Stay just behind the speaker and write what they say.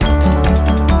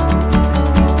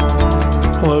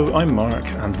I'm Mark,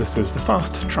 and this is the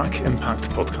Fast Track Impact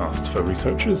podcast for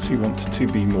researchers who want to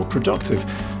be more productive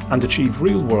and achieve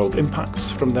real-world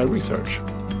impacts from their research.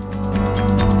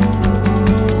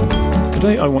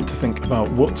 Today I want to think about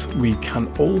what we can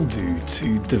all do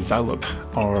to develop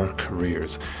our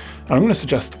careers. And I'm going to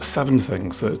suggest 7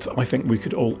 things that I think we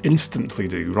could all instantly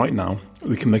do right now.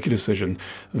 We can make a decision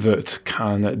that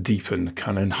can deepen,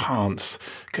 can enhance,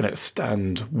 can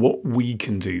extend what we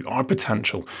can do, our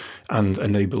potential, and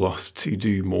enable us to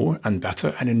do more and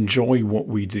better and enjoy what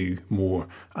we do more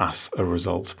as a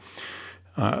result.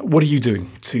 What are you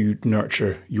doing to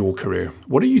nurture your career?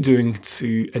 What are you doing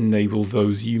to enable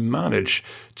those you manage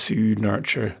to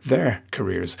nurture their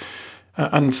careers?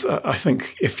 And I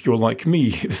think if you're like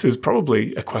me, this is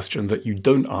probably a question that you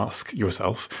don't ask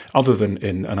yourself other than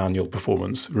in an annual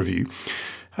performance review.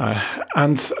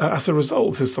 And as a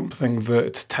result is something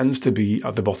that tends to be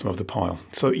at the bottom of the pile.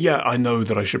 So yeah, I know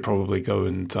that I should probably go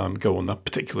on that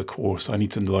particular course. I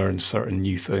need to learn certain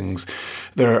new things.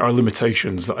 There are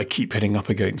limitations that I keep hitting up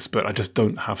against, but I just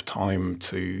don't have time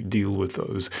to deal with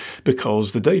those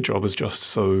because the day job is just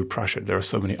so pressured. There are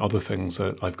so many other things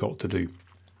that I've got to do.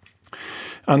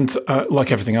 And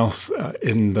like everything else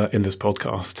in this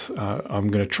podcast, I'm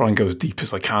going to try and go as deep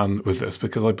as I can with this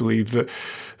because I believe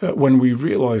that when we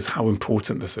realise how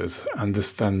important this is, and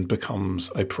this then becomes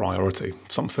a priority,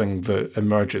 something that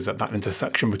emerges at that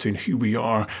intersection between who we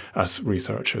are as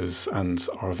researchers and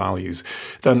our values,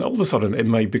 then all of a sudden it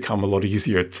may become a lot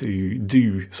easier to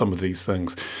do some of these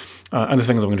things. And the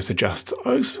things I'm going to suggest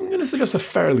are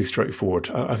fairly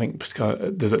straightforward. I think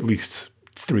there's at least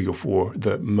 3 or 4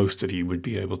 that most of you would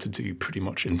be able to do pretty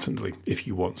much instantly if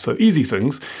you want. So easy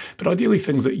things, but ideally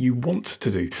things that you want to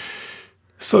do.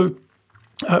 So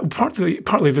partly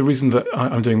the reason that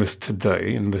I'm doing this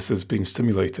today, and this has been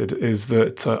stimulated, is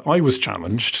that I was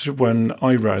challenged when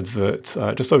I read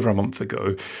that just over a month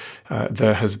ago,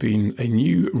 there has been a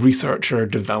new researcher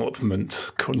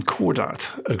development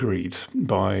concordat agreed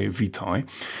by Vitae.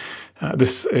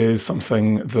 This is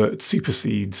something that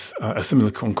supersedes a similar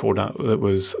concordat that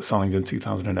was signed in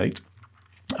 2008.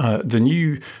 The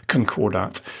new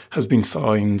concordat has been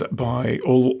signed by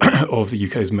all of the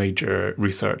UK's major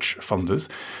research funders,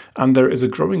 and there is a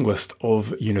growing list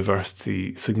of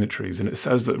university signatories, and it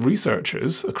says that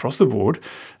researchers across the board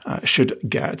should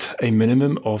get a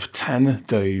minimum of 10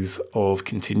 days of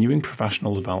continuing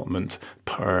professional development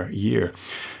per year.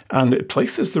 And it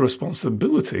places the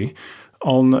responsibility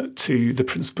on to the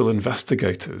principal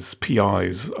investigators,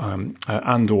 PIs,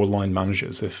 and or line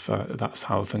managers, if that's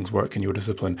how things work in your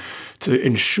discipline, to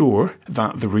ensure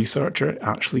that the researcher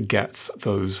actually gets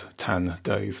those 10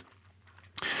 days.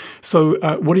 So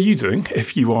what are you doing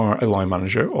if you are a line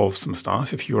manager of some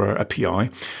staff, if you are a PI,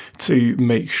 to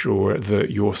make sure that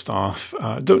your staff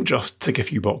don't just tick a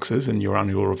few boxes in your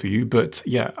annual review, but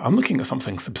yeah, I'm looking at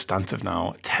something substantive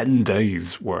now, 10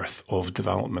 days worth of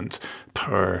development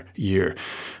per year.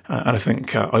 And I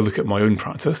think I look at my own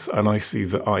practice and I see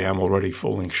that I am already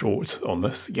falling short on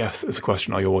this. Yes, it's a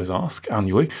question I always ask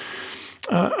annually.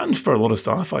 And for a lot of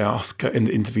staff, I ask in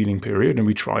the intervening period, and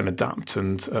we try and adapt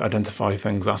and identify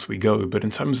things as we go. But in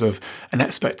terms of an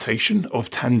expectation of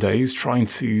 10 days, trying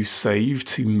to save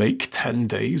to make 10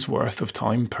 days worth of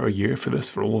time per year for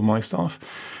this for all of my staff,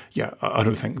 yeah, I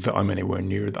don't think that I'm anywhere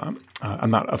near that.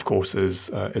 And that, of course, is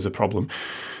a problem.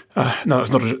 Now,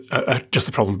 it's not just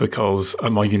a problem because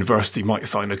my university might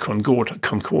sign a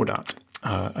concordat.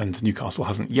 And Newcastle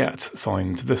hasn't yet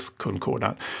signed this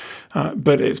concordat.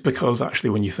 But it's because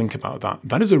actually when you think about that,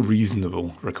 that is a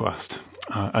reasonable request.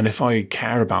 And if I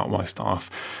care about my staff,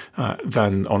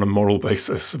 then on a moral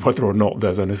basis, whether or not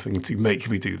there's anything to make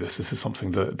me do this, this is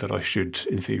something that I should,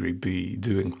 in theory, be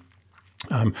doing.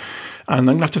 And I'm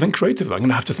going to have to think creatively. I'm going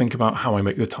to have to think about how I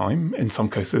make the time. In some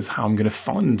cases, how I'm going to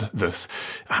fund this.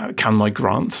 Can my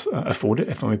grant afford it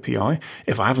if I'm a PI?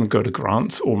 If I haven't got a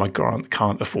grant or my grant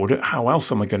can't afford it, how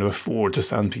else am I going to afford to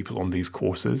send people on these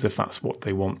courses if that's what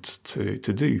they want to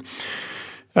do?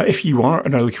 If you are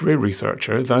an early career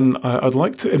researcher, then I'd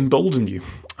like to embolden you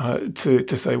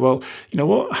to say, well, you know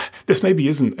what, this maybe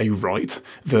isn't a right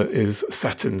that is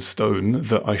set in stone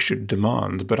that I should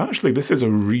demand, but actually this is a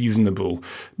reasonable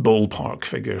ballpark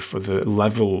figure for the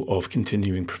level of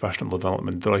continuing professional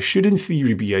development that I should in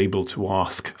theory be able to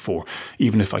ask for,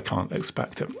 even if I can't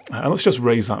expect it. And let's just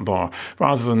raise that bar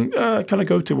rather than can I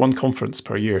go to one conference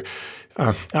per year?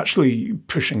 Actually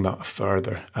pushing that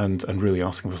further and really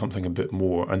asking for something a bit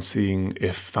more and seeing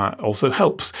if that also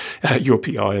helps your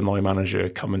PI and line manager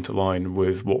come into line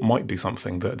with what might be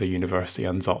something that the university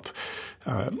ends up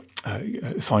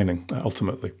signing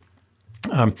ultimately.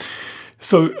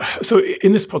 So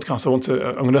in this podcast, I'm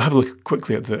going to have a look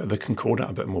quickly at the Concordat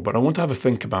a bit more, but I want to have a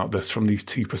think about this from these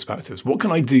two perspectives. What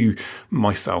can I do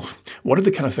myself? What are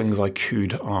the kind of things I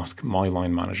could ask my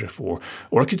line manager for?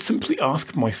 Or I could simply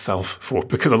ask myself for,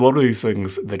 because a lot of these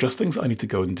things, they're just things I need to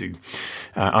go and do.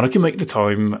 And I can make the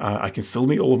time. I can still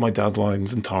meet all of my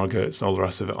deadlines and targets and all the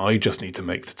rest of it. I just need to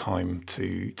make the time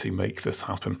to make this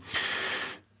happen.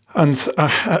 And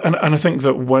I think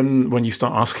that when you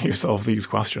start asking yourself these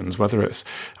questions, whether it's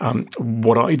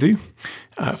what I do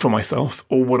for myself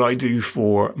or what I do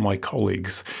for my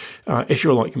colleagues, if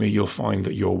you're like me, you'll find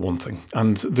that you're wanting.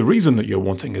 And the reason that you're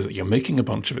wanting is that you're making a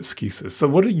bunch of excuses. So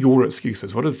what are your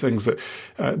excuses? What are the things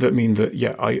that mean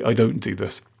that, I don't do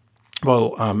this?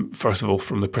 Well, first of all,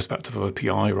 from the perspective of a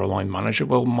PI or a line manager,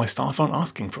 well, my staff aren't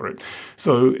asking for it.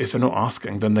 So if they're not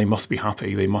asking, then they must be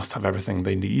happy. They must have everything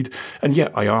they need. And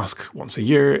yet I ask once a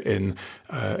year in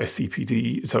a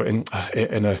CPD, so in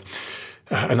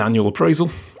an annual appraisal.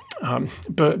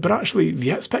 But actually,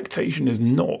 the expectation is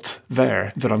not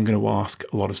there that I'm going to ask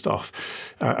a lot of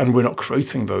stuff. And we're not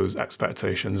creating those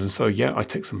expectations. And so, I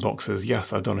tick some boxes.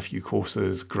 Yes, I've done a few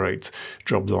courses. Great,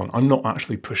 job done. I'm not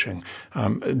actually pushing.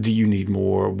 Do you need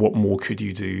more? What more could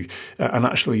you do? And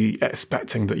actually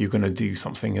expecting that you're going to do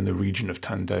something in the region of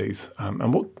 10 days.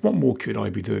 And what more could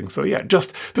I be doing? So,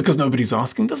 just because nobody's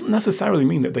asking doesn't necessarily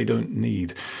mean that they don't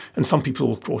need. And some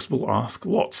people, of course, will ask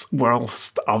lots,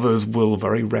 whilst others will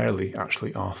very rarely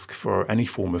actually ask for any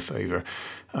form of favour,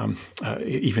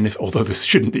 although this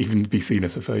shouldn't even be seen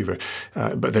as a favour,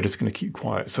 but they're just going to keep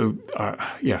quiet. So,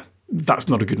 that's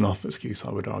not a good enough excuse,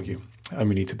 I would argue. And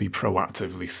we need to be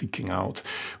proactively seeking out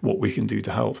what we can do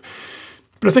to help.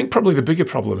 But I think probably the bigger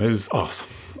problem is us.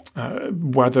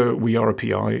 Whether we are a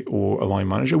PI or a line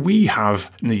manager, we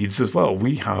have needs as well.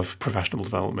 We have professional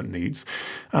development needs.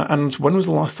 And when was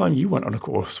the last time you went on a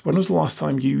course? When was the last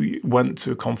time you went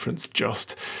to a conference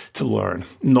just to learn,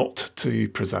 not to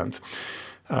present?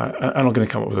 And I'm going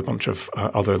to come up with a bunch of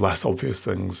other less obvious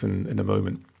things in a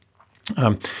moment.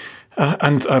 And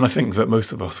I think that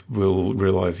most of us will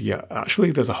realise,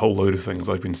 actually, there's a whole load of things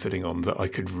I've been sitting on that I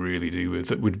could really do with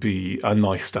that would be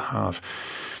nice to have.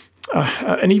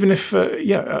 And even if,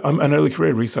 I'm an early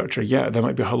career researcher, there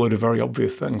might be a whole load of very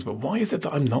obvious things, but why is it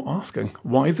that I'm not asking?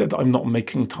 Why is it that I'm not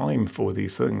making time for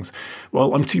these things?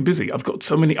 Well, I'm too busy. I've got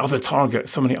so many other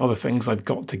targets, so many other things I've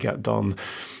got to get done,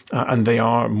 and they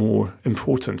are more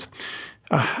important.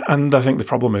 And I think the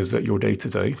problem is that your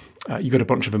day-to-day, you've got a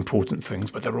bunch of important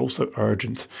things, but they're also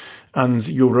urgent. And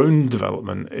your own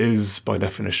development is, by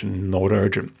definition, not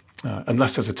urgent.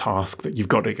 Unless there's a task that you've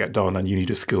got to get done and you need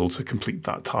a skill to complete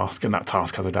that task, and that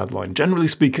task has a deadline. Generally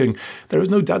speaking, there is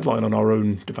no deadline on our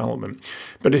own development.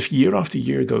 But if year after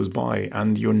year goes by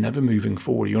and you're never moving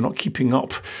forward, you're not keeping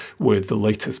up with the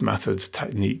latest methods,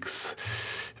 techniques,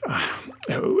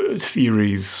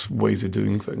 theories, ways of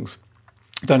doing things,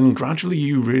 then gradually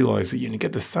you realise that you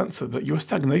get the sense that you're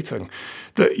stagnating,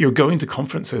 that you're going to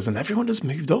conferences and everyone has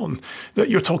moved on, that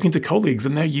you're talking to colleagues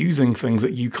and they're using things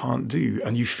that you can't do,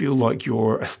 and you feel like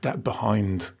you're a step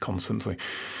behind constantly.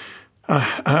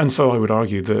 And so I would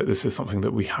argue that this is something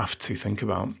that we have to think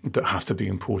about, that has to be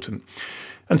important.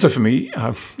 And so for me,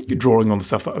 drawing on the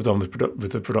stuff that I've done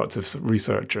with the productive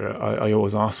researcher, I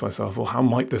always ask myself, well, how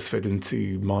might this fit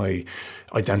into my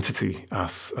identity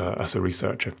as a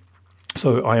researcher?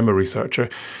 So I am a researcher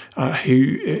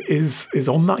who is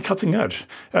on that cutting edge.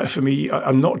 For me,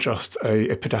 I'm not just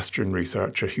a pedestrian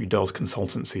researcher who does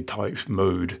consultancy type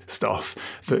mode stuff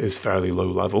that is fairly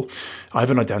low level. I have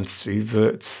an identity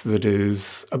that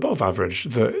is above average,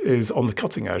 that is on the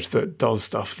cutting edge, that does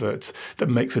stuff that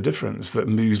makes a difference, that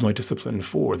moves my discipline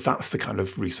forward. That's the kind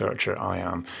of researcher I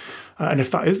am. And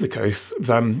if that is the case,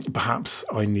 then perhaps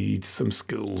I need some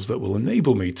skills that will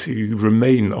enable me to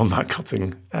remain on that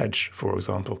cutting edge, for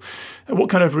example. What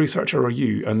kind of researcher are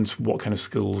you, and what kind of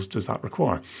skills does that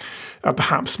require?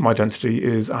 Perhaps my identity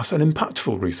is as an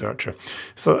impactful researcher.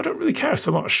 So I don't really care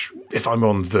so much if I'm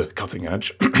on the cutting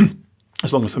edge,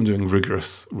 as long as I'm doing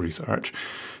rigorous research.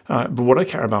 But what I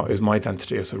care about is my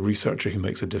identity as a researcher who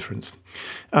makes a difference.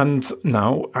 And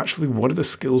now, actually, what are the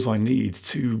skills I need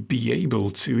to be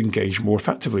able to engage more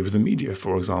effectively with the media,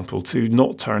 for example, to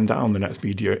not turn down the next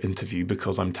media interview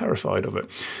because I'm terrified of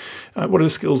it? What are the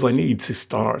skills I need to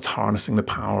start harnessing the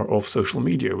power of social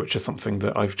media, which is something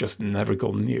that I've just never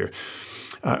gone near?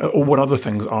 Or what other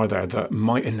things are there that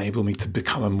might enable me to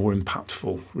become a more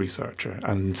impactful researcher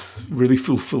and really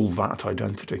fulfill that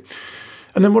identity?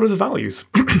 And then what are the values?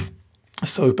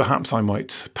 So perhaps I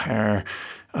might pair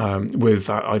with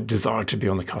a desire to be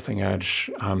on the cutting edge,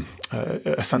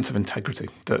 a sense of integrity,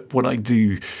 that what I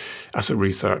do as a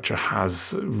researcher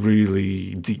has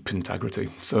really deep integrity.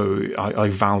 So I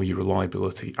value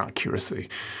reliability, accuracy.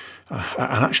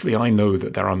 And actually, I know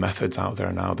that there are methods out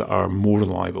there now that are more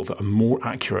reliable, that are more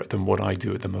accurate than what I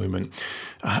do at the moment.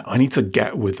 I need to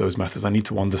get with those methods. I need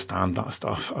to understand that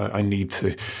stuff. I need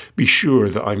to be sure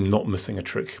that I'm not missing a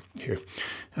trick here.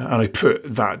 And I put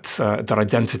that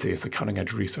identity as a cutting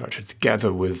edge researcher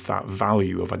together with that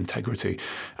value of integrity.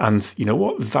 And you know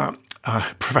what? That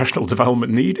professional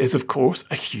development need is, of course,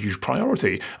 a huge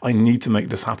priority. I need to make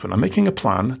this happen. I'm making a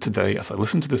plan today as I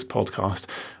listen to this podcast.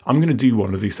 I'm going to do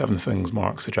one of these 7 things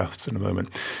Mark suggests in a moment.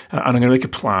 And I'm going to make a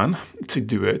plan to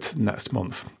do it next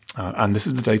month. And this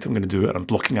is the date I'm going to do it. I'm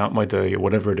blocking out my day or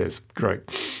whatever it is. Great.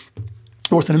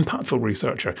 Or as an impactful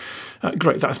researcher.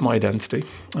 Great, that's my identity.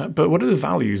 But what are the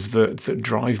values that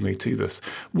drive me to this?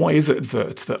 Why is it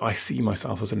that I see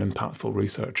myself as an impactful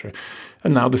researcher?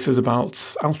 And now this is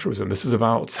about altruism. This is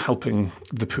about helping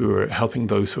the poor, helping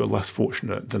those who are less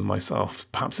fortunate than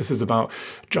myself. Perhaps this is about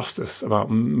justice, about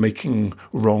making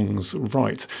wrongs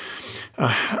right.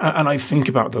 And I think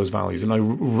about those values and I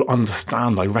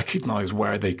understand, I recognize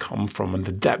where they come from and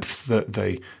the depths that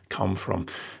they come from.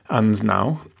 And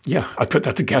now, I put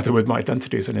that together with my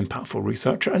identity as an impactful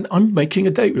researcher, and I'm making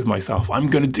a date with myself. I'm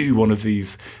going to do one of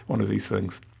these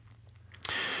things.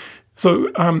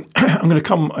 So I'm going to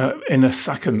come in a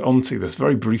second onto this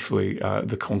very briefly,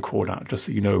 the Concordat, just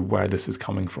so you know where this is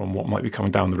coming from, what might be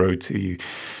coming down the road to you.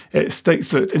 It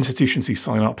states that institutions who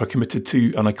sign up are committed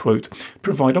to, and I quote,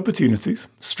 provide opportunities,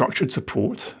 structured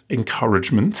support,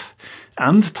 encouragement,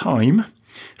 and time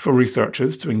for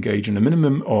researchers to engage in a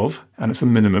minimum of, and it's a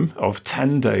minimum of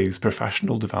 10 days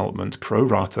professional development pro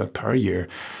rata per year,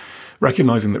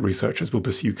 recognising that researchers will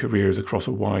pursue careers across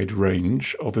a wide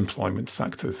range of employment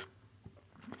sectors.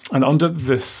 And under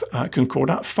this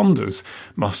Concordat, funders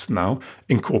must now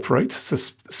incorporate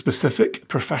specific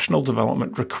professional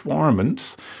development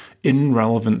requirements in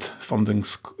relevant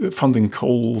funding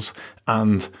calls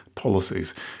and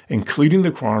policies, including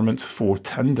the requirement for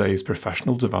 10 days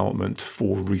professional development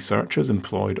for researchers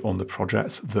employed on the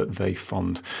projects that they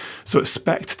fund. So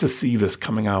expect to see this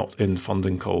coming out in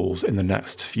funding calls in the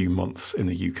next few months in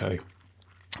the UK.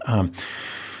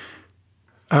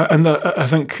 I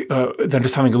think then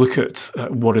just having a look at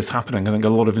what is happening, I think a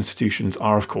lot of institutions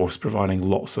are, of course, providing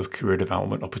lots of career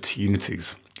development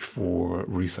opportunities for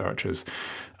researchers.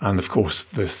 And of course,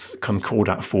 this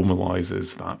Concordat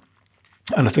formalises that.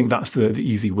 And I think that's the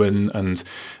easy win, and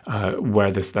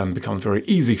where this then becomes very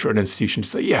easy for an institution to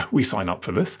say, yeah, we sign up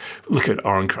for this. Look at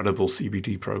our incredible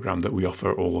CBD program that we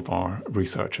offer all of our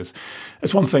researchers.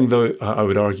 It's one thing, though, I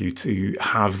would argue, to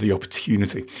have the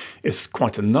opportunity. It's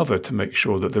quite another to make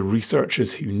sure that the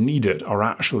researchers who need it are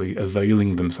actually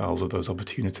availing themselves of those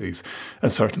opportunities,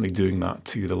 and certainly doing that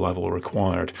to the level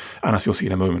required. And as you'll see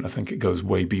in a moment, I think it goes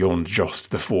way beyond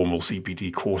just the formal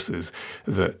CBD courses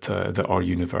that our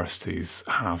universities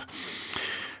have.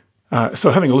 So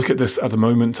having a look at this at the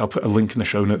moment, I'll put a link in the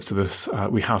show notes to this.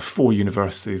 We have 4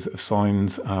 universities that have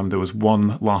signed. There was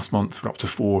 1 last month. We're up to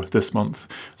 4 this month.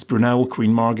 It's Brunel,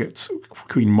 Queen Margaret,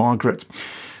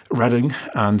 Reading,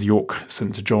 and York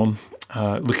St John.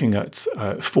 Looking at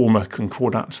former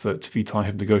concordats that Vitae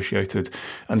have negotiated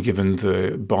and given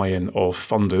the buy-in of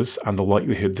funders and the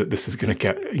likelihood that this is going to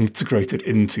get integrated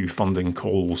into funding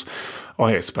calls,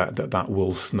 I expect that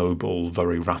will snowball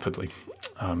very rapidly.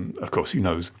 Of course, who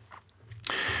knows?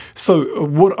 So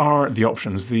what are the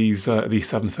options, these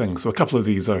 7 things? So a couple of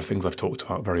these are things I've talked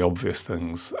about, very obvious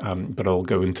things, but I'll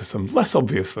go into some less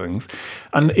obvious things.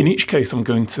 And in each case, I'm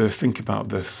going to think about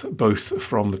this both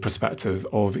from the perspective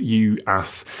of you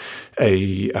as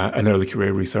an early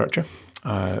career researcher,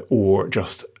 or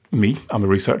just me. I'm a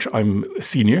researcher. I'm a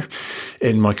senior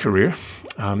in my career,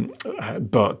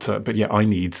 but yeah, I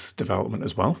need development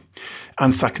as well.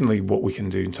 And secondly, what we can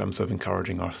do in terms of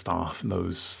encouraging our staff and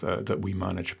those that we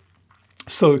manage.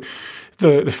 So,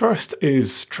 the first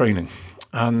is training.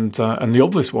 And the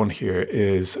obvious one here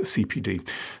is CPD.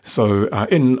 So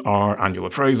in our annual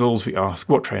appraisals, we ask,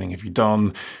 what training have you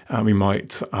done? We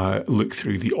might look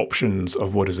through the options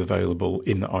of what is available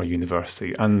in our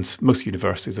university. And most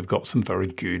universities have got some very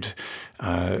good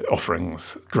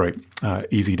offerings. Great,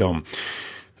 easy done.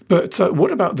 But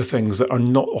what about the things that are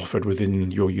not offered within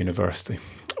your university,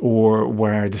 or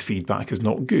where the feedback is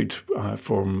not good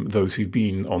from those who've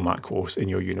been on that course in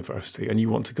your university, and you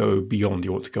want to go beyond,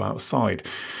 you want to go outside?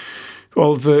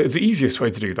 Well, the easiest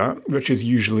way to do that, which is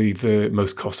usually the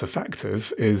most cost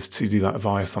effective, is to do that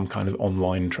via some kind of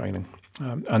online training.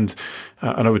 And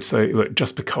I would say, look,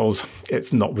 just because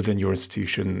it's not within your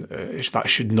institution, that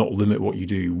should not limit what you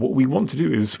do. What we want to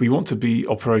do is we want to be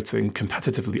operating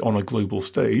competitively on a global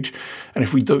stage. And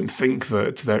if we don't think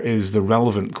that there is the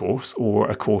relevant course or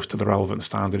a course to the relevant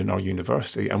standard in our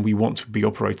university, and we want to be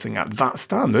operating at that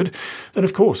standard, then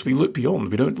of course we look beyond.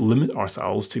 We don't limit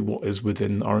ourselves to what is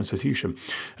within our institution.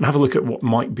 And have a look at what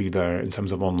might be there in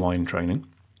terms of online training.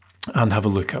 And have a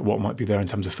look at what might be there in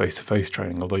terms of face-to-face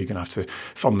training. Although you're going to have to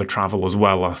fund the travel as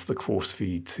well as the course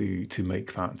fee to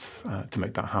make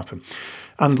that happen.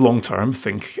 And long term,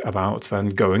 think about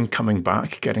then coming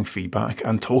back, getting feedback,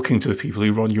 and talking to the people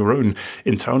who run your own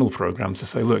internal programs to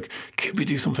say, look, could we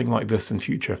do something like this in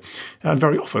future? And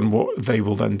very often, what they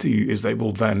will then do is they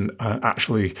will then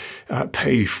actually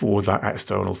pay for that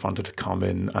external funder to come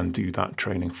in and do that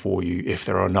training for you. If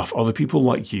there are enough other people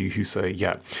like you who say,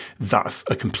 yeah, that's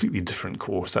a completely different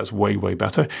course, that's way, way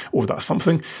better, or that's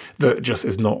something that just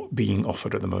is not being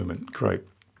offered at the moment. Great.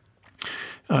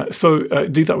 So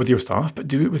do that with your staff, but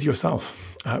do it with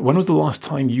yourself. When was the last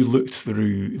time you looked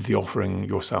through the offering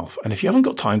yourself? And if you haven't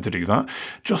got time to do that,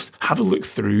 just have a look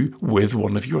through with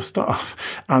one of your staff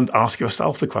and ask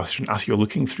yourself the question as you're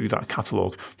looking through that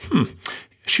catalogue.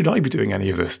 Should I be doing any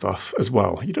of this stuff as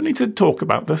well? You don't need to talk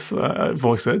about this,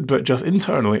 voice it, but just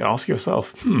internally ask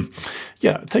yourself,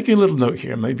 taking a little note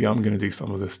here, maybe I'm going to do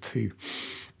some of this too.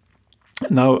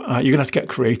 Now, you're going to have to get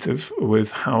creative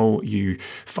with how you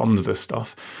fund this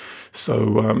stuff.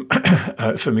 So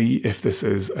for me, if this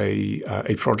is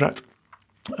a project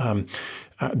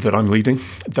that I'm leading,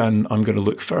 then I'm going to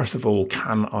look, first of all,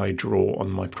 can I draw on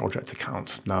my project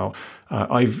account? Now,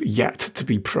 I've yet to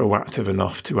be proactive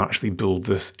enough to actually build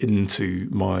this into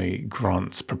my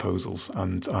grants proposals.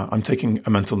 And I'm taking a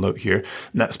mental note here.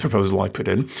 Next proposal I put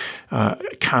in,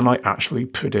 can I actually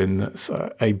put in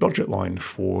a budget line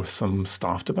for some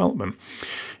staff development?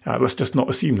 Let's just not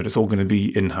assume that it's all going to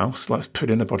be in-house. Let's put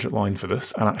in a budget line for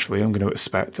this. And actually, I'm going to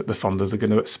expect that the funders are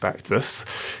going to expect this,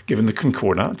 given the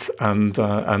concordat, and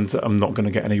I'm not going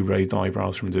to get any raised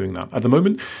eyebrows from doing that. At the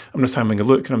moment, I'm just having a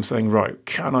look and I'm saying, right,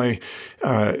 can I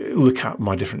look at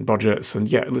my different budgets? And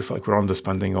yeah, it looks like we're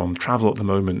underspending on travel at the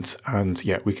moment. And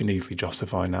yeah, we can easily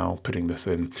justify now putting this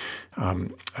in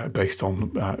based on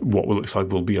what looks like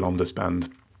will be an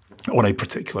underspend on a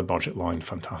particular budget line.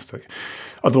 Fantastic.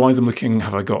 Otherwise, I'm looking,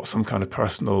 have I got some kind of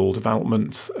personal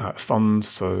development fund?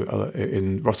 So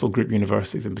in Russell Group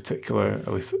universities in particular,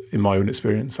 at least in my own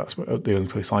experience, that's the only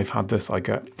place I've had this. I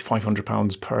get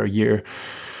 £500 per year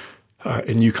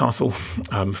in Newcastle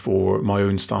for my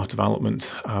own staff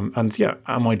development. And yeah,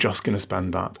 am I just going to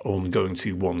spend that on going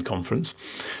to one conference?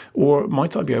 Or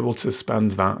might I be able to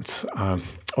spend that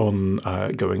on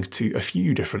going to a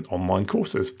few different online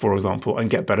courses, for example, and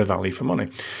get better value for money?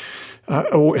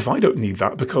 Or if I don't need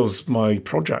that because my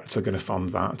projects are going to fund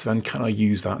that, then can I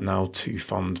use that now to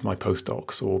fund my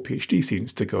postdocs or PhD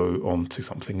students to go on to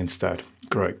something instead?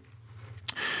 Great.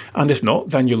 And if not,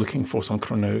 then you're looking for some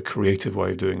kind of creative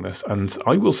way of doing this. And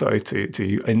I will say to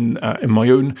you, in my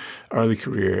own early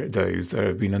career days, there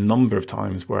have been a number of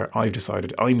times where I've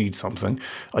decided I need something.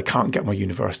 I can't get my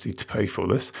university to pay for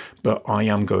this, but I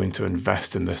am going to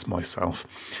invest in this myself.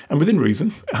 And within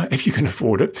reason, if you can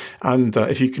afford it, and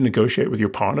if you can negotiate with your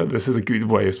partner, this is a good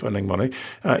way of spending money,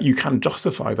 you can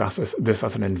justify this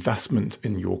as an investment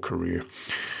in your career.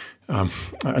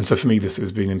 And so for me, this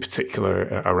has been in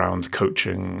particular around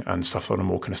coaching and stuff on a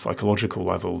more kind of psychological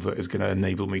level that is going to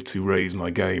enable me to raise my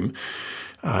game,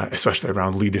 especially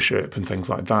around leadership and things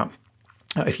like that.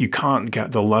 If you can't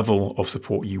get the level of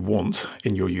support you want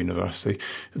in your university,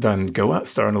 then go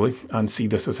externally and see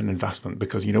this as an investment,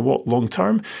 because you know what, long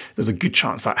term, there's a good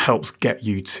chance that helps get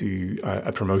you to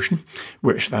a promotion,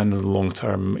 which then in the long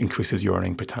term increases your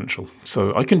earning potential.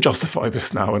 So I can justify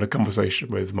this now in a conversation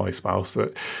with my spouse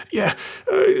that,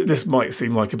 this might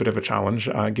seem like a bit of a challenge,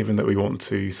 given that we want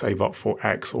to save up for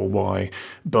X or Y,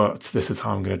 but this is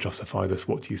how I'm going to justify this.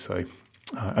 What do you say?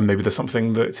 And maybe there's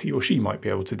something that he or she might be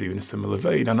able to do in a similar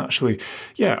vein. And actually,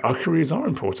 our careers are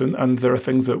important, and there are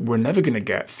things that we're never going to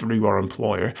get through our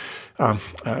employer.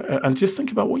 And just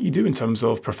think about what you do in terms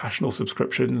of professional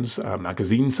subscriptions,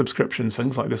 magazine subscriptions,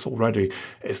 things like this already.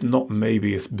 It's not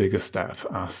maybe as big a step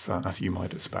as you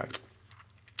might expect.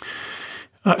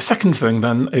 Second thing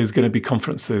then is going to be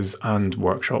conferences and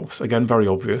workshops. Again, very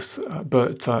obvious,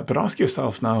 but ask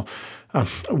yourself now,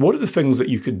 what are the things that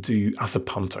you could do as a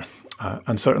punter?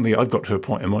 And certainly I've got to a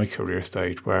point in my career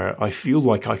stage where I feel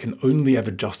like I can only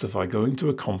ever justify going to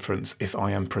a conference if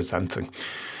I am presenting.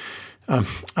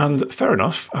 And fair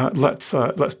enough, let's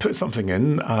put something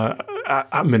in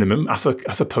at minimum as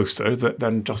a poster that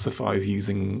then justifies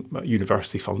using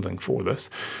university funding for this.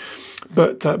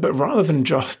 But rather than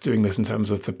just doing this in terms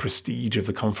of the prestige of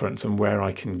the conference and where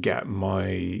I can get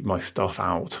my stuff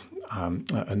out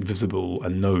and visible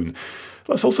and known,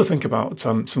 let's also think about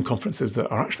some conferences that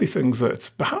are actually things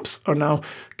that perhaps are now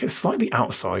slightly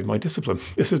outside my discipline.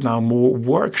 This is now more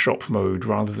workshop mode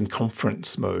rather than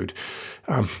conference mode,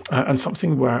 and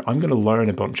something where I'm going to learn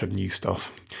a bunch of new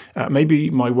stuff. Maybe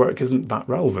my work isn't that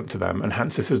relevant to them, and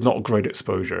hence this is not great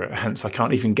exposure. Hence I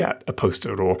can't even get a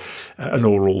poster or an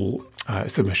oral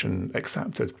submission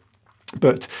accepted.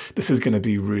 But this is going to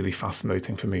be really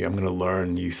fascinating for me. I'm going to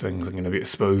learn new things. I'm going to be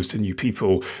exposed to new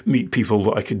people, meet people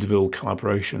that I could build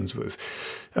collaborations with.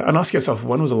 And ask yourself,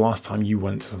 when was the last time you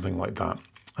went to something like that?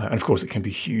 And of course, it can be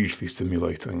hugely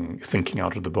stimulating, thinking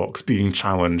out of the box, being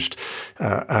challenged,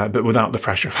 but without the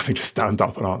pressure of having to stand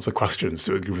up and answer questions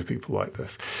to a group of people like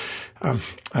this.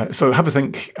 So have a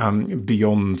think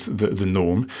beyond the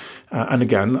norm. And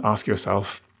again, ask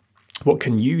yourself, what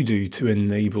can you do to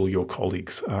enable your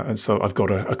colleagues? And so I've got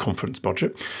a conference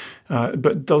budget,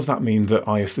 but does that mean that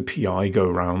I, as the PI, go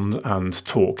around and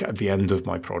talk at the end of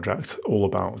my project all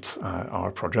about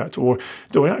our project? Or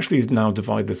do I actually now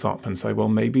divide this up and say, well,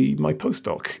 maybe my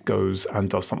postdoc goes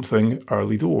and does something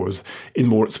early doors in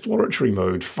more exploratory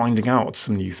mode, finding out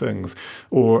some new things?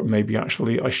 Or maybe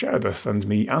actually I share this and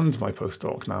me and my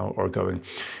postdoc now are going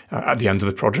at the end of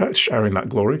the project, sharing that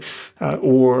glory,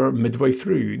 or midway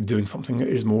through doing something that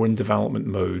is more in development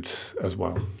mode as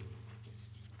well.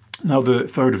 Now, the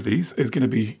third of these is going to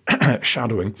be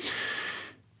shadowing.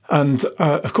 And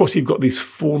of course, you've got these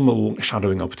formal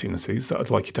shadowing opportunities that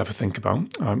I'd like you to have a think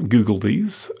about. Google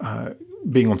these.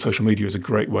 Being on social media is a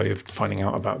great way of finding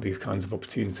out about these kinds of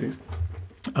opportunities.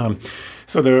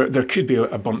 So there could be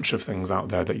a bunch of things out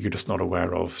there that you're just not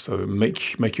aware of. So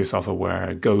make yourself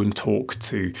aware. Go and talk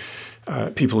to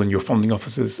people in your funding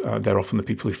offices. They're often the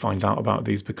people who find out about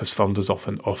these because funders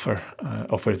often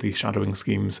offer these shadowing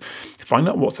schemes. Find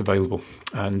out what's available,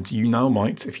 and you now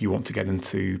might, if you want to get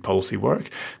into policy work,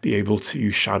 be able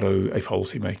to shadow a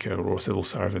policymaker or a civil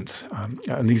servant,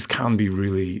 and these can be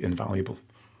really invaluable.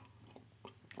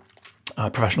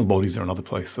 Professional bodies are another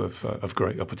place of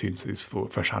great opportunities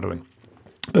for shadowing.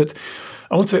 But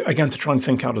I want to, again, to try and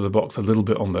think out of the box a little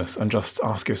bit on this and just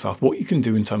ask yourself what you can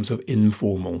do in terms of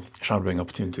informal shadowing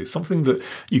opportunities, something that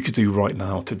you could do right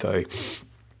now, today.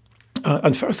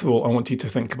 And first of all, I want you to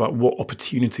think about what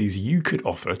opportunities you could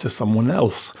offer to someone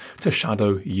else to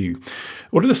shadow you.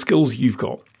 What are the skills you've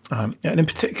got? And in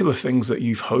particular, things that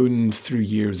you've honed through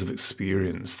years of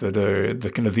experience that are the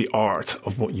kind of the art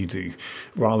of what you do,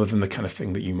 rather than the kind of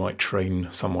thing that you might train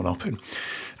someone up in.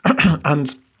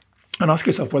 And ask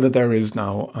yourself whether there is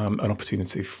now an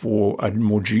opportunity for a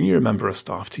more junior member of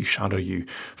staff to shadow you.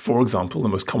 For example, the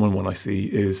most common one I see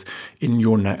is in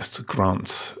your next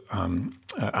grant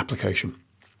application.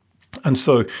 And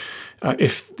so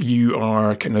if you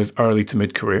are kind of early to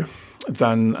mid-career,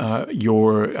 then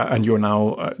you're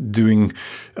now doing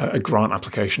a grant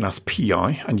application as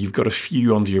PI, and you've got a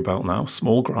few under your belt now,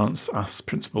 small grants as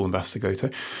principal investigator.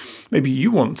 Maybe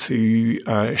you want to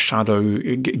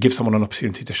give someone an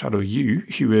opportunity to shadow you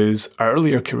who is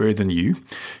earlier career than you,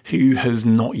 who has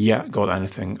not yet got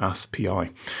anything as PI.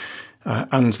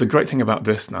 And the great thing about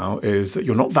this now is that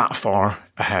you're not that far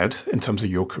ahead in terms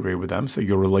of your career with them, so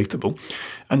you're relatable.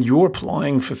 And you're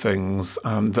applying for things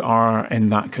that are in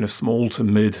that kind of small to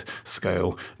mid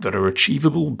scale that are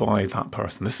achievable by that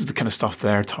person. This is the kind of stuff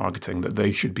they're targeting that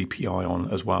they should be PI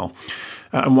on as well.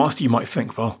 And whilst you might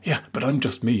think, well, yeah, but I'm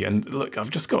just me, and look,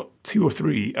 I've just got 2 or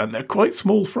 3, and they're quite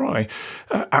small fry.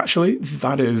 Actually,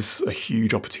 that is a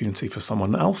huge opportunity for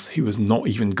someone else who has not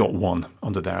even got one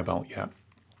under their belt yet.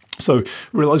 So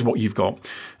realize what you've got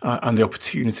and the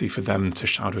opportunity for them to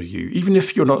shadow you. Even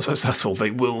if you're not successful,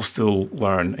 they will still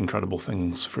learn incredible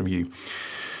things from you.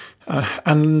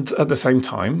 And at the same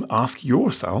time, ask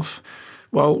yourself,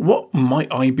 well, what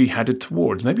might I be headed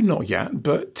towards? Maybe not yet,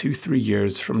 but 2-3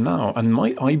 years from now. And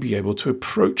might I be able to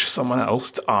approach someone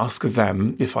else to ask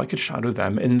them if I could shadow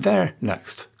them in their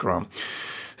next grant?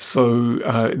 So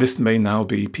this may now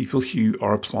be people who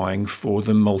are applying for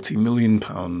the multi-million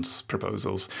pound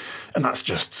proposals. And that's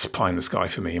just pie in the sky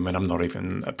for me. I mean, I'm not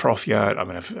even a prof yet. I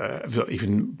mean, I've not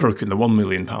even broken the £1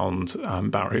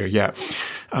 million barrier yet.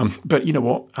 But you know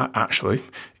what? Actually,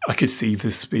 I could see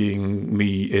this being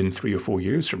me in 3 or 4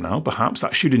 years from now. Perhaps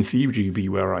that should, in theory, be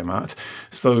where I'm at.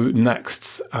 So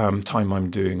next time I'm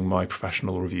doing my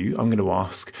professional review, I'm going to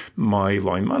ask my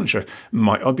line manager,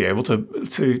 might I be able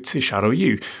to shadow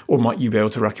you? Or might you be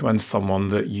able to recommend someone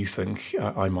that you think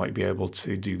I might be able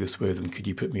to do this with? And could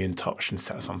you put me in touch and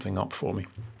set something up for me?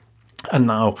 And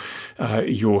now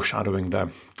you're shadowing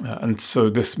them. And so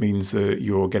this means that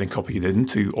you're getting copied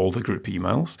into all the group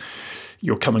emails.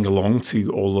 You're coming along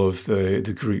to all of the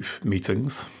group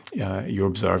meetings. You're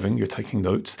observing, you're taking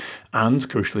notes, and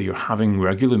crucially, you're having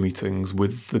regular meetings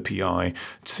with the PI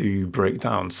to break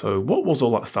down. So what was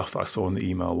all that stuff that I saw in the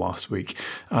email last week?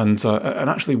 And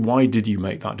actually, why did you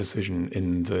make that decision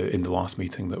in the last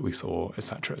meeting that we saw,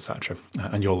 etc., etc.?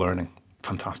 And you're learning.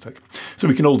 Fantastic. So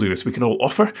we can all do this. We can all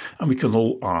offer and we can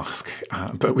all ask,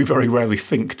 but we very rarely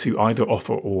think to either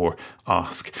offer or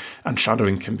ask. And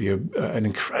shadowing can be an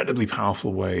incredibly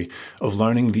powerful way of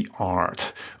learning the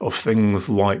art of things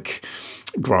like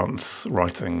grants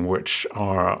writing, which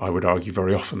are, I would argue,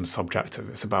 very often subjective.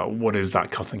 It's about what is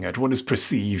that cutting edge, what is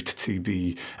perceived to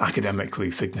be academically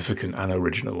significant and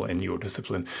original in your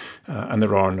discipline. And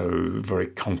there are no very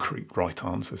concrete right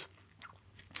answers.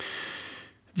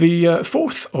 The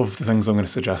fourth of the things I'm going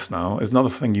to suggest now is another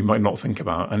thing you might not think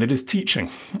about, and it is teaching.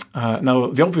 Now,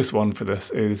 the obvious one for this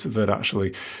is that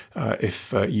actually,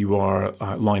 if you are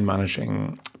line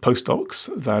managing postdocs,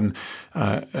 then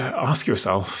ask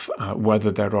yourself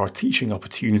whether there are teaching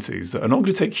opportunities that are not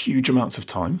going to take huge amounts of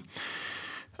time,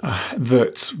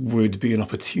 that would be an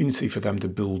opportunity for them to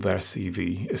build their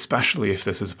CV, especially if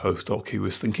this is a postdoc who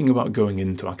is thinking about going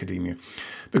into academia.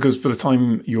 Because by the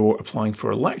time you're applying for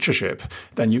a lectureship,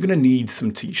 then you're going to need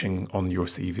some teaching on your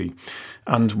CV.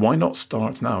 And why not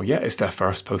start now? Yeah, it's their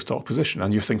first postdoc position.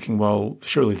 And you're thinking, well,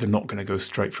 surely they're not going to go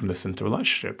straight from this into a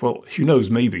lectureship. Well, who knows?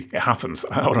 Maybe it happens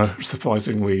on a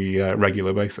surprisingly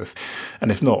regular basis.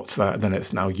 And if not, then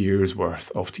it's now years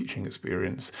worth of teaching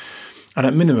experience. And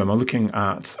at minimum, I'm looking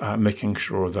at making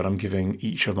sure that I'm giving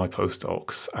each of my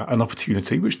postdocs an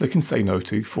opportunity, which they can say no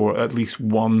to, for at least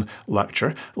one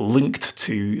lecture linked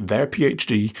to their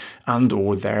PhD and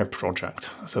or their project.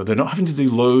 So they're not having to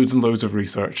do loads and loads of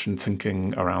research and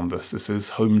thinking around this. This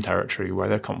is home territory where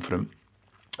they're confident.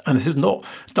 And this is not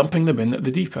dumping them in at the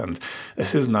deep end.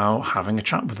 This is now having a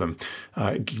chat with them,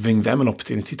 giving them an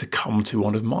opportunity to come to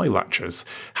one of my lectures,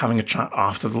 having a chat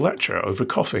after the lecture over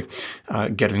coffee,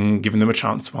 giving them a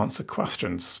chance to answer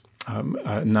questions.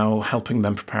 Now helping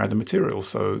them prepare the material.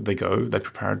 So they go, they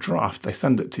prepare a draft, they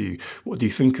send it to you. What do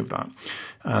you think of that?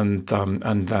 And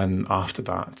then after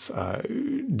that,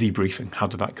 debriefing. How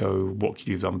did that go? What could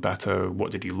you have done better?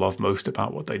 What did you love most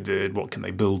about what they did? What can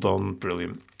they build on?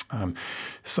 Brilliant.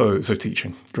 So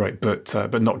teaching, great, but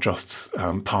not just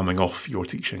palming off your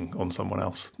teaching on someone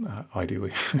else,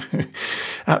 ideally.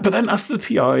 But then as the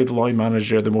PI, the line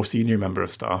manager, the more senior member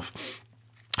of staff,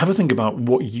 have a think about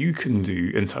what you can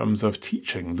do in terms of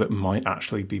teaching that might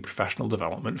actually be professional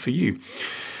development for you.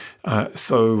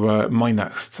 So my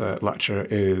next lecture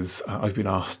is I've been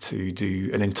asked to do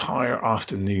an entire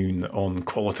afternoon on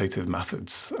qualitative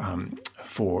methods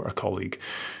for a colleague.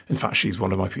 In fact, she's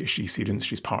one of my PhD students.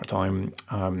 She's part-time,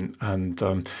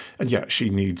 and yeah, she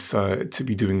needs to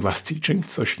be doing less teaching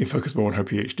so she can focus more on her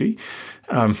PhD.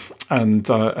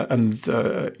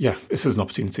 Yeah, this is an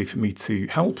opportunity for me to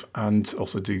help and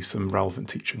also do some relevant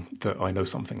teaching that I know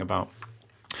something about.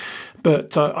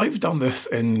 But I've done this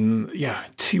in,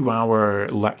 2-hour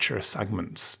lecture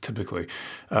segments, typically.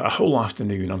 A whole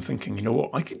afternoon, I'm thinking, you know what,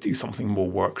 I could do something more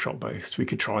workshop-based. We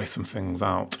could try some things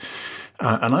out.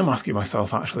 And I'm asking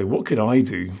myself, actually, what could I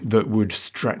do that would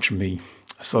stretch me?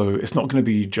 So it's not going to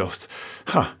be just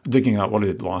digging out what I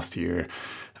did last year,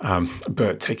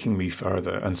 but taking me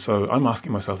further. And so I'm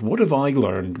asking myself, what have I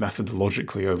learned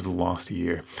methodologically over the last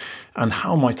year? And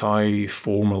how might I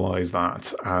formalize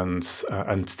that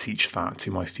and teach that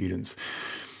to my students?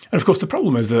 And of course, the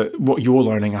problem is that what you're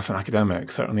learning as an academic,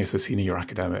 certainly as a senior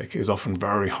academic, is often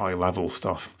very high level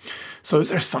stuff. So is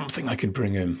there something I could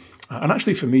bring in? And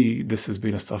actually for me, this has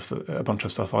been a bunch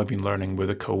of stuff I've been learning with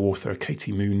a co-author,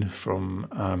 Katie Moon from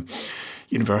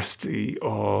University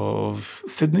of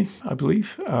Sydney, I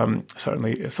believe,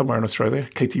 certainly somewhere in Australia.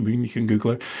 Katie Moon, you can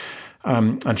Google her.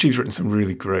 And she's written some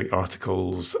really great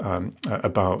articles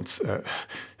about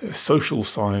social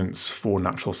science for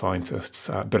natural scientists.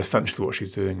 But essentially what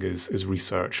she's doing is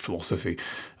research, philosophy,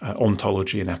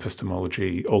 ontology and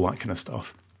epistemology, all that kind of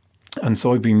stuff. And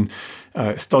so I've been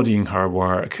studying her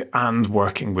work and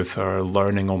working with her,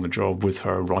 learning on the job with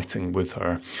her, writing with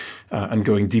her, and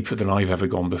going deeper than I've ever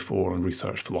gone before on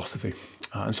research philosophy.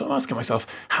 And so I'm asking myself,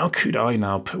 how could I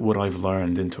now put what I've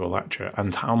learned into a lecture,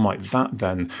 and how might that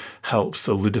then help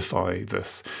solidify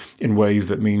this in ways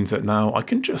that means that now I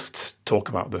can just talk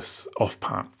about this off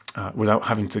pat, without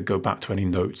having to go back to any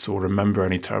notes or remember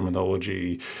any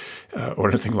terminology or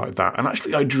anything like that. And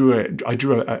actually, I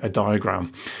drew a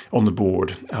diagram on the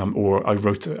board, or I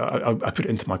wrote it, I put it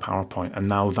into my PowerPoint, and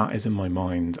now that is in my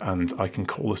mind, and I can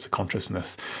call this to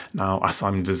consciousness now as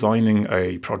I'm designing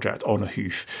a project on a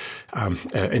hoof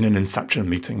in an inception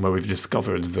meeting where we've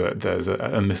discovered that there's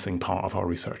a missing part of our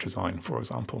research design, for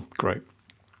example. Great.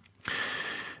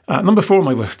 Number 4 on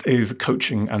my list is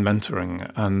coaching and mentoring.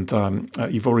 And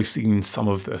you've already seen some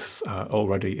of this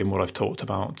already in what I've talked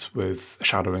about with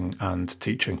shadowing and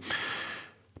teaching.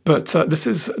 But this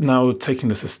is now taking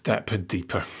this a step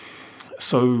deeper.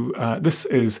 So this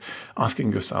is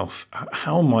asking yourself,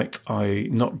 how might I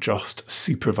not just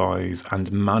supervise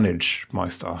and manage my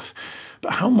staff,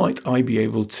 but how might I be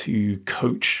able to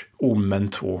coach or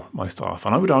mentor my staff?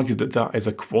 And I would argue that that is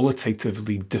a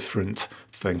qualitatively different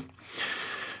thing.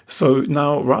 So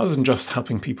now, rather than just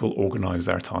helping people organise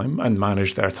their time and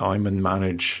manage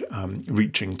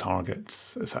reaching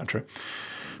targets, etc.,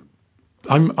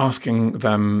 I'm asking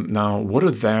them now, what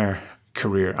are their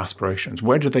career aspirations?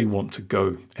 Where do they want to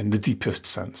go in the deepest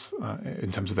sense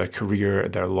in terms of their career,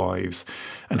 their lives?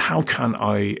 And how can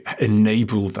I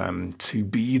enable them to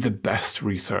be the best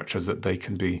researchers that they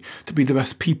can be, to be the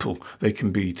best people they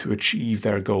can be, to achieve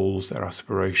their goals, their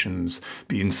aspirations,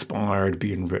 be inspired,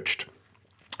 be enriched?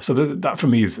 So that for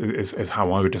me is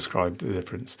how I would describe the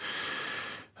difference.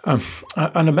 And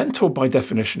a mentor, by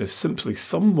definition, is simply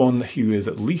someone who is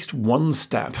at least one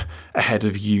step ahead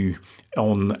of you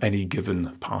on any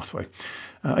given pathway.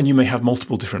 And you may have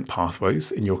multiple different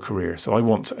pathways in your career. So I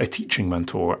want a teaching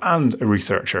mentor and a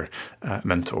researcher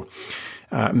mentor.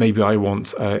 Maybe I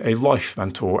want a life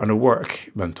mentor and a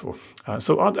work mentor.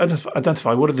 So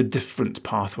identify what are the different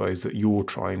pathways that you're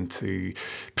trying to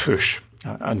push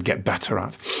and get better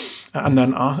at. And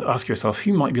then ask yourself,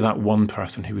 who might be that one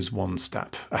person who is one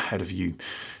step ahead of you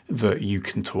that you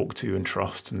can talk to and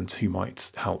trust, and who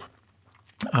might help.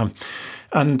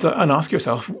 And ask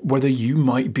yourself whether you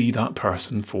might be that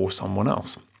person for someone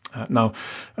else. Now,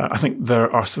 I think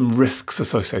there are some risks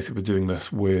associated with doing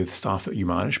this with staff that you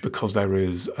manage, because there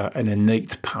is an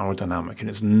innate power dynamic, and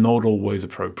it's not always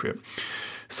appropriate.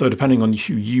 So depending on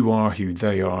who you are, who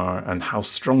they are, and how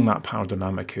strong that power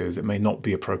dynamic is, it may not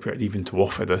be appropriate even to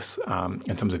offer this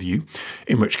in terms of you,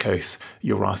 in which case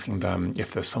you're asking them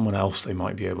if there's someone else they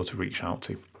might be able to reach out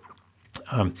to.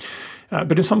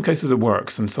 But in some cases it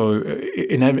works, and so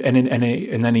in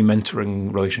any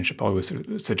mentoring relationship, I always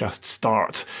suggest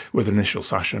start with an initial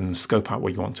session, scope out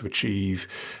what you want to achieve,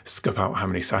 scope out how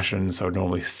many sessions. So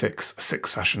normally fix 6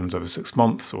 sessions over 6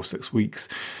 months or 6 weeks.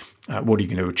 What are you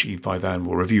going to achieve by then?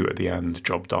 We'll review at the end.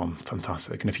 Job done.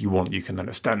 Fantastic. And if you want, you can then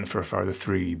extend for a further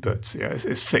 3. But yeah,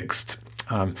 it's fixed.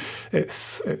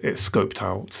 It's scoped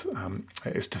out.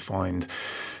 It's defined.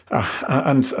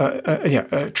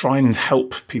 Try and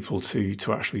help people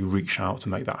to actually reach out to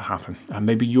make that happen. And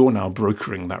maybe you're now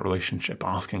brokering that relationship,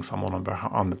 asking someone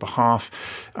on the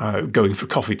behalf, going for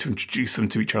coffee to introduce them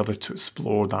to each other, to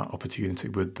explore that opportunity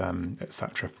with them,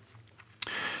 etc.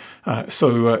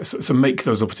 So make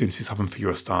those opportunities happen for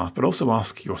your staff, but also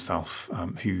ask yourself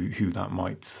who that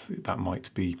might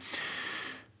be.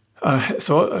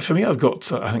 So for me, I've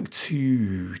got I think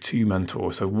two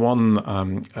mentors. So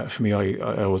one for me,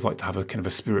 I always like to have a kind of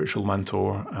a spiritual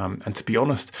mentor, and to be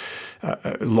honest,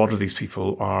 a lot of these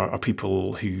people are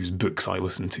people whose books I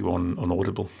listen to on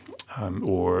Audible.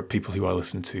 Or people who I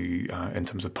listen to in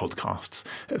terms of podcasts,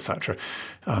 etc.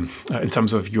 In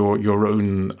terms of your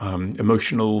own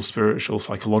emotional, spiritual,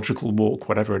 psychological walk,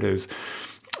 whatever it is,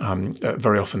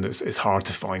 very often it's hard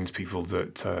to find people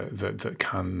that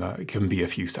can be a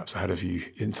few steps ahead of you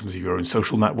in terms of your own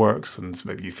social networks, and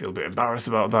maybe you feel a bit embarrassed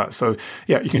about that. So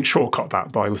yeah, you can shortcut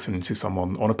that by listening to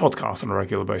someone on a podcast on a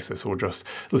regular basis, or just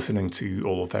listening to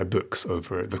all of their books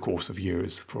over the course of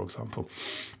years, for example.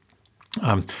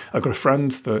 I've got a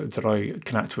friend that I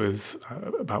connect with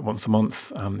about once a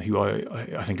month, who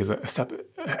I think is a step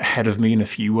ahead of me in a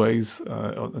few ways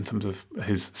in terms of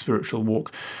his spiritual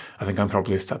walk. I think I'm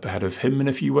probably a step ahead of him in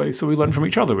a few ways, so we learn from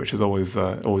each other, which is always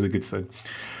a good thing.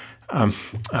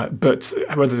 But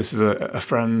whether this is a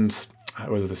friend,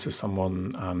 whether this is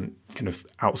someone kind of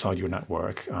outside your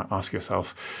network, ask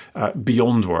yourself.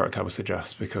 Beyond work, I would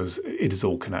suggest, because it is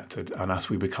all connected. And as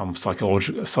we become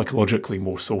psychologically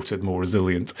more sorted, more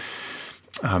resilient,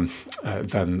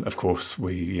 then of course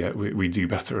we do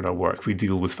better in our work. We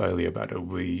deal with failure better.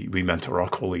 We mentor our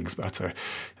colleagues better.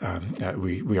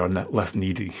 We are less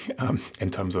needy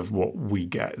in terms of what we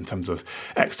get in terms of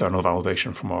external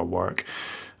validation from our work.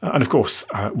 And of course,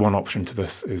 one option to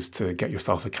this is to get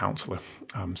yourself a counsellor.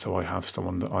 So I have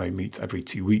someone that I meet every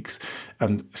 2 weeks,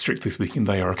 and strictly speaking,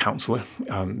 they are a counsellor.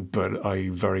 But I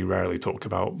very rarely talk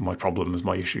about my problems,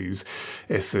 my issues.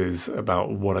 This is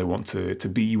about what I want to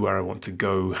be, where I want to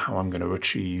go, how I'm going to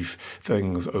achieve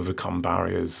things, overcome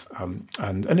barriers.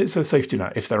 And it's a safety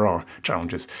net if there are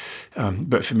challenges.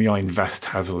 But for me, I invest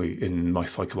heavily in my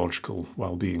psychological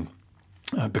well-being.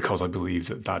 Because I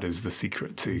believe that is the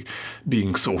secret to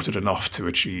being sorted enough to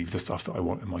achieve the stuff that I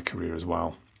want in my career as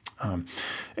well.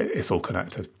 It's all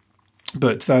connected.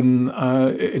 But then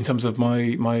in terms of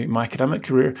my academic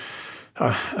career,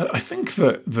 I think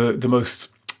that the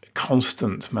most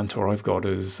constant mentor I've got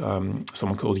is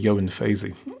someone called Johan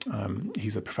Fazey.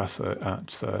 He's a professor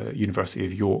at University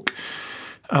of York.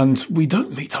 And we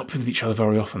don't meet up with each other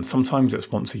very often. Sometimes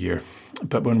it's once a year.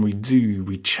 But when we do,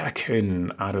 we check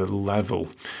in at a level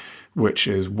which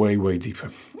is way, way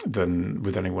deeper than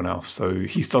with anyone else. So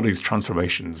he studies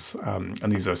transformations,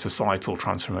 and these are societal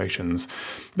transformations.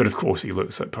 But of course, he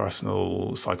looks at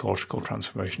personal psychological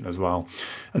transformation as well.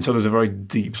 And so there's a very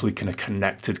deeply kind of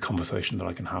connected conversation that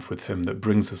I can have with him that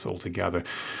brings us all together.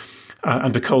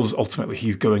 And because ultimately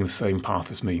he's going the same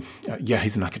path as me.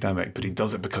 He's an academic, but he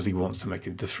does it because he wants to make a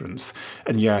difference.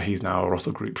 And he's now a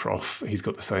Russell Group prof. He's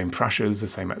got the same pressures, the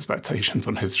same expectations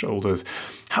on his shoulders.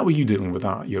 How are you dealing with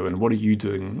that, Johan? What are you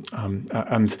doing?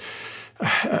 And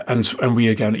we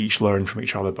again each learn from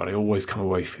each other, but I always come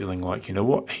away feeling like, you know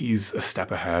what, he's a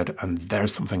step ahead and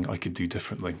there's something I could do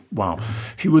differently. Wow.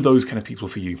 Who are those kind of people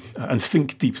for you? And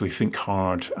think deeply, think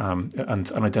hard,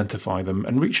 and identify them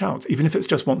and reach out, even if it's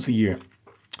just once a year.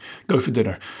 Go for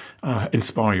dinner,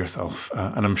 inspire yourself,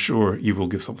 and I'm sure you will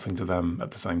give something to them at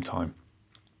the same time.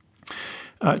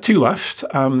 2 left.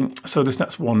 So this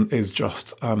next one is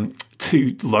just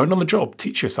to learn on the job,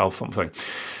 teach yourself something.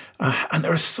 And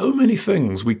there are so many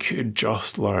things we could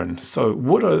just learn. So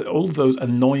what are all those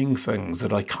annoying things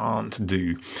that I can't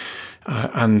do?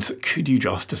 And could you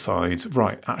just decide,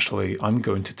 right, actually, I'm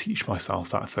going to teach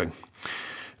myself that thing.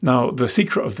 Now, the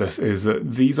secret of this is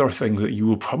that these are things that you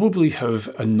will probably have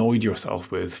annoyed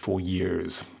yourself with for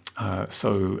years.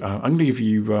 So I'm going to give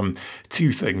you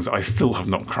 2 things I still have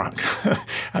not cracked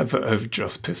that have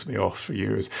just pissed me off for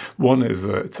years. One is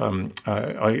that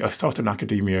I started in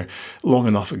academia long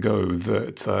enough ago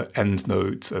that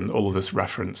EndNote and all of this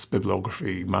reference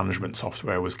bibliography management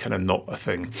software was kind of not a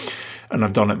thing. And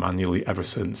I've done it manually ever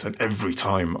since. And every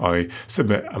time I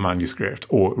submit a manuscript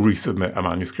or resubmit a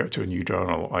manuscript to a new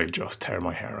journal, I just tear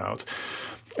my hair out.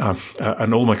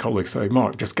 And all my colleagues say,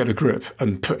 Mark, just get a grip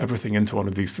and put everything into one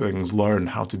of these things, learn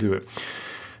how to do it.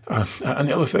 And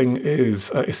the other thing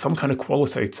is some kind of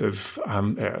qualitative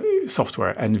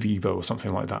software, NVivo or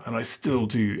something like that. And I still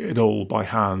do it all by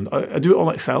hand. I do it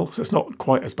on Excel, so it's not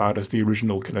quite as bad as the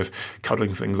original kind of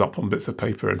cuddling things up on bits of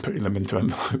paper and putting them into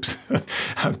envelopes.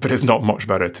 But it's not much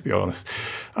better, to be honest.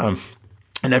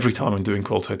 And every time I'm doing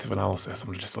qualitative analysis,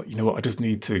 I'm just like, you know what, I just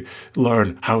need to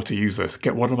learn how to use this.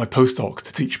 Get one of my postdocs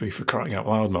to teach me, for crying out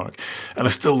loud, Mark. And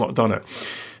I've still not done it.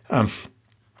 And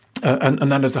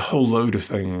then there's a whole load of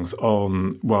things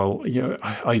on,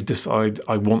 I decide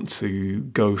I want to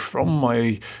go from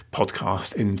my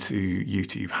podcast into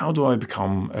YouTube. How do I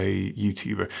become a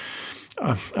YouTuber?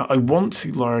 I want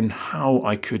to learn how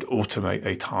I could automate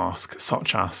a task,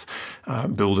 such as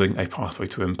building a pathway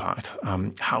to impact.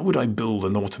 How would I build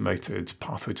an automated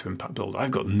pathway to impact build?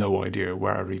 I've got no idea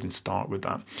where I'd even start with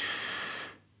that.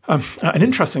 And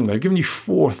interestingly, I've given you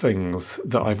 4 things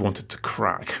that I've wanted to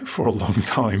crack for a long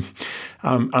time.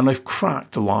 And I've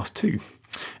cracked the last 2.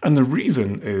 And the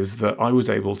reason is that I was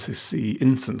able to see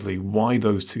instantly why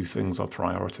those 2 things are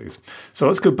priorities. So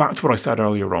let's go back to what I said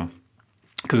earlier on,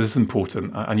 because it's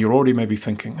important. And you're already maybe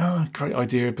thinking, great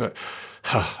idea, but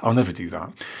I'll never do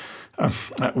that.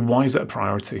 Why is it a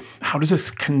priority? How does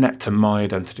this connect to my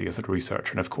identity as a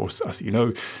researcher? And of course, as you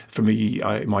know, for me,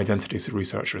 my identity as a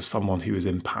researcher is someone who is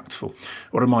impactful.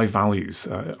 What are my values?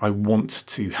 I want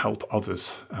to help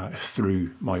others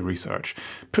through my research.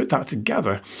 Put that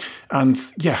together, and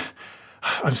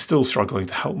I'm still struggling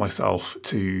to help myself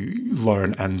to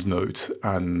learn EndNote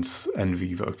and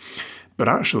NVivo. But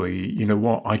actually, you know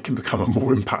what? I can become a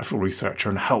more impactful researcher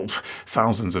and help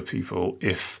thousands of people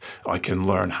if I can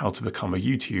learn how to become a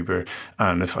YouTuber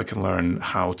and if I can learn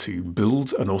how to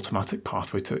build an automatic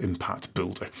pathway to impact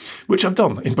builder, which I've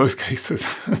done in both cases.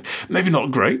 Maybe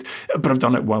not great, but I've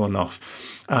done it well enough.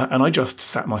 And I just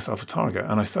set myself a target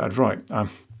and I said, right,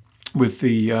 with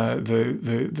the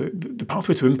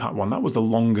pathway to impact one, that was the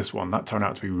longest one. That turned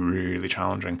out to be really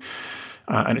challenging.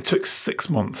 And it took 6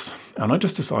 months. And I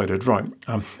just decided, right,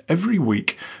 every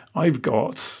week I've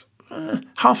got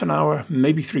half an hour,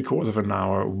 maybe 3/4 of an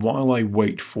hour while I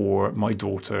wait for my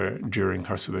daughter during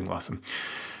her swimming lesson.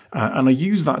 And I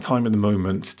use that time at the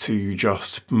moment to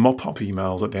just mop up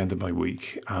emails at the end of my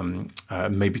week,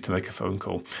 maybe to make a phone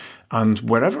call. And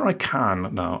wherever I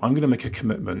can now, I'm going to make a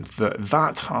commitment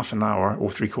that half an hour or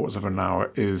 3/4 of an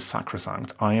hour is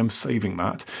sacrosanct. I am saving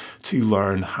that to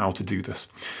learn how to do this.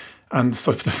 And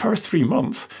so for the first 3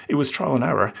 months, it was trial and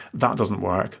error. That doesn't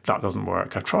work. That doesn't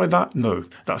work. I've tried that. No,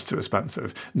 that's too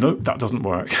expensive. No, that doesn't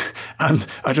work. And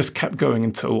I just kept going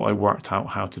until I worked out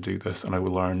how to do this and I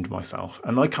learned myself.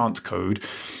 And I can't code.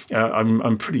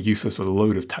 I'm pretty useless with a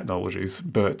load of technologies,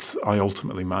 but I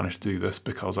ultimately managed to do this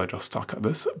because I just stuck at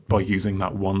this by using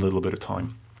that one little bit of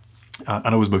time.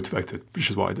 And I was motivated, which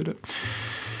is why I did it.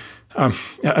 And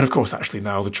of course, actually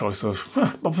now the choice of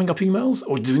mopping up emails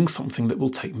or doing something that will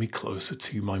take me closer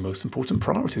to my most important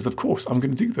priorities. Of course, I'm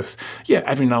going to do this. Yeah,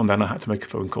 every now and then I had to make a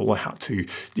phone call. I had to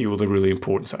deal with a really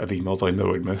important set of emails I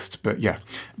know I'd missed. But yeah,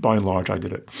 by and large, I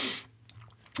did it.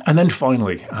 And then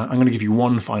finally, I'm going to give you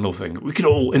one final thing that we could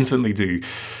all instantly do.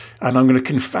 And I'm going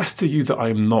to confess to you that I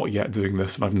am not yet doing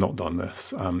this and I've not done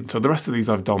this. So the rest of these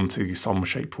I've done to some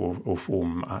shape or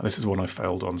form. This is one I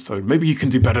failed on. So maybe you can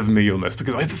do better than me on this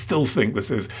because I still think this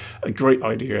is a great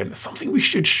idea and it's something we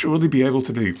should surely be able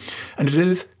to do. And it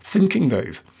is thinking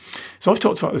days. So I've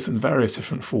talked about this in various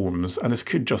different forms, and this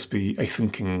could just be a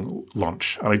thinking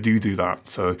lunch, and I do that.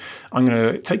 So I'm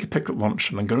going to take a pick at lunch,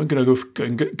 and I'm going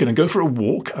to go for a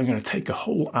walk. I'm going to take a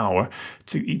whole hour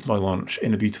to eat my lunch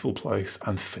in a beautiful place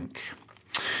and think.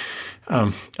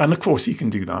 And of course, you can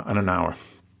do that in an hour.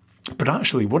 But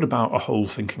actually, what about a whole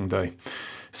thinking day?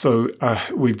 So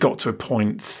we've got to a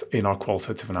point in our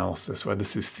qualitative analysis where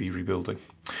this is theory building.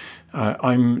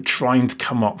 I'm trying to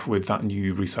come up with that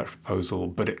new research proposal,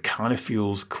 but it kind of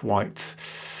feels quite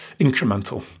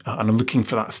incremental. And I'm looking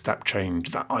for that step change,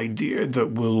 that idea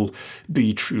that will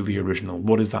be truly original.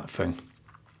 What is that thing?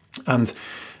 And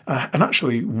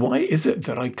actually, why is it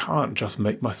that I can't just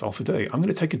make myself a day? I'm going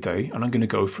to take a day and I'm going to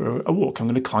go for a walk. I'm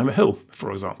going to climb a hill,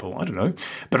 for example. I don't know.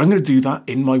 But I'm going to do that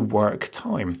in my work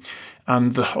time.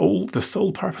 And the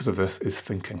sole purpose of this is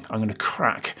thinking. I'm going to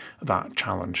crack that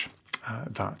challenge.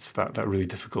 That's that really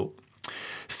difficult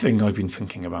thing I've been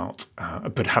thinking about,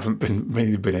 but haven't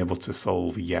been able to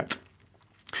solve yet.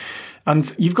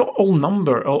 And you've got all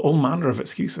manner of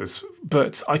excuses,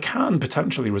 but I can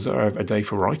potentially reserve a day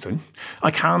for writing.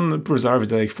 I can reserve a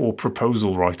day for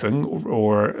proposal writing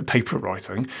or paper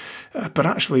writing. But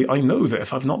actually, I know that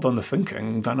if I've not done the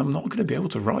thinking, then I'm not going to be able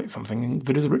to write something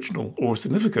that is original or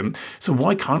significant. So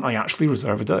why can't I actually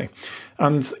reserve a day?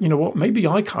 And you know what? Maybe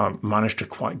I can't manage to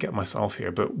quite get myself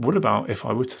here, but what about if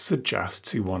I were to suggest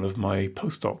to one of my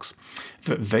postdocs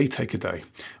that they take a day?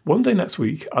 One day next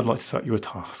week, I'd like to set you a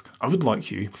task. I would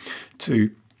like you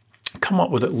to come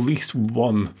up with at least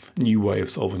one new way of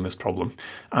solving this problem.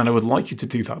 And I would like you to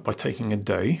do that by taking a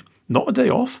day, not a day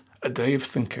off, a day of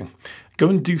thinking. Go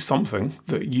and do something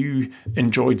that you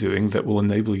enjoy doing that will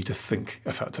enable you to think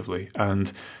effectively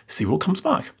and see what comes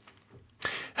back.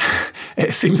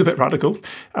 It seems a bit radical,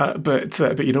 but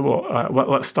you know what? Well,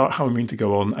 let's start how we mean to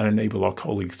go on and enable our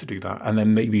colleagues to do that. And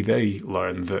then maybe they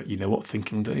learn that, you know what,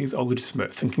 thinking days are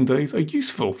legitimate. Thinking days are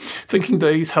useful. Thinking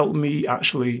days help me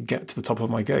actually get to the top of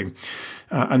my game.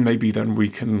 And maybe then we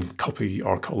can copy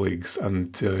our colleagues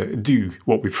and do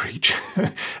what we preach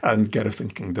and get a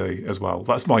thinking day as well.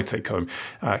 That's my take home.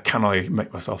 Can I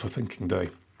make myself a thinking day?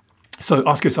 So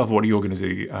ask yourself, what are you going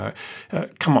to do?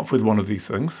 Come up with one of these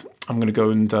things. I'm going to go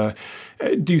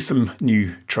and do some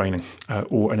new training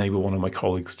or enable one of my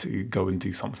colleagues to go and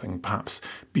do something perhaps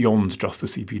beyond just the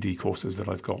CPD courses that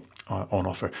I've got on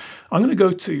offer. I'm going to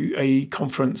go to a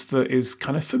conference that is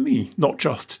kind of for me, not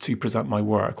just to present my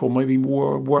work or maybe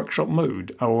more workshop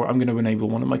mode, or I'm going to enable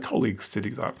one of my colleagues to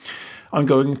do that. I'm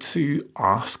going to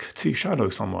ask to shadow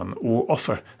someone or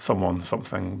offer someone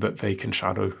something that they can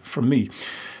shadow from me.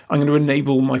 I'm going to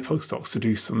enable my postdocs to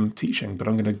do some teaching, but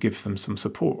I'm going to give them some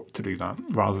support to do that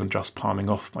rather than just palming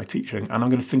off my teaching. And I'm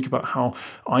going to think about how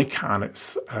I can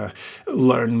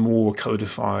learn more,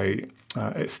 codify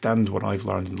extend what I've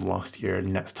learned in the last year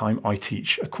next time I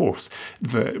teach a course,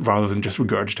 rather than just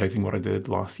regurgitating what I did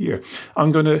last year.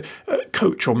 I'm going to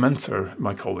coach or mentor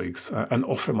my colleagues and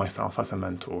offer myself as a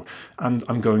mentor, and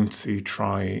I'm going to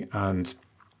try and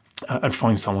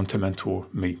find someone to mentor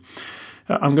me.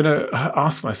 I'm going to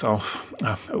ask myself,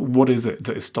 what is it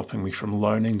that is stopping me from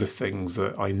learning the things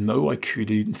that I know I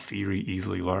could in theory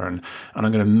easily learn? And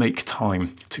I'm going to make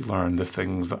time to learn the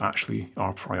things that actually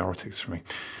are priorities for me.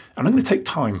 And I'm going to take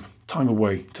time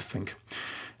away to think.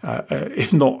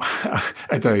 If not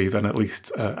a day, then at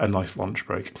least a nice lunch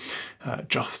break,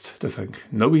 just to think.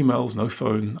 No emails, no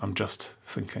phone, I'm just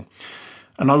thinking.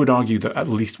 And I would argue that at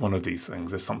least one of these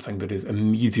things is something that is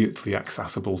immediately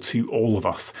accessible to all of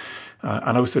us.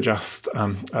 And I would suggest,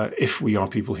 if we are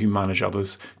people who manage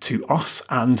others, to us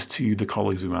and to the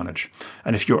colleagues we manage.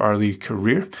 And if you're early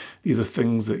career, these are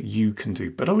things that you can do.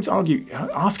 But I would argue,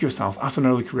 ask yourself, as an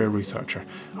early career researcher,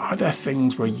 are there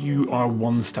things where you are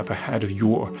one step ahead of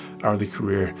your early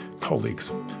career colleagues,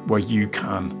 where you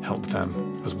can help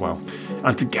them as well?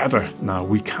 And together now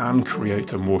we can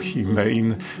create a more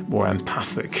humane, more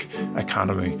empathic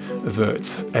academy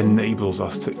that enables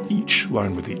us to each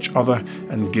learn with each other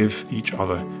and give each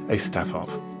other a step up.